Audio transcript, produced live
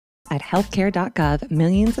At healthcare.gov,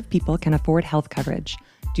 millions of people can afford health coverage.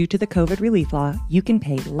 Due to the COVID relief law, you can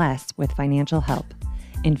pay less with financial help.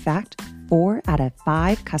 In fact, 4 out of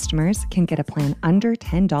 5 customers can get a plan under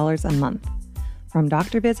 $10 a month. From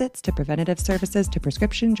doctor visits to preventative services to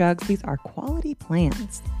prescription drugs, these are quality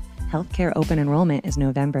plans. Healthcare open enrollment is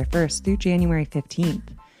November 1st through January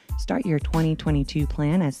 15th. Start your 2022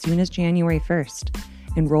 plan as soon as January 1st.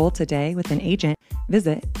 Enroll today with an agent.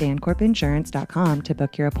 Visit bancorpinsurance.com to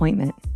book your appointment.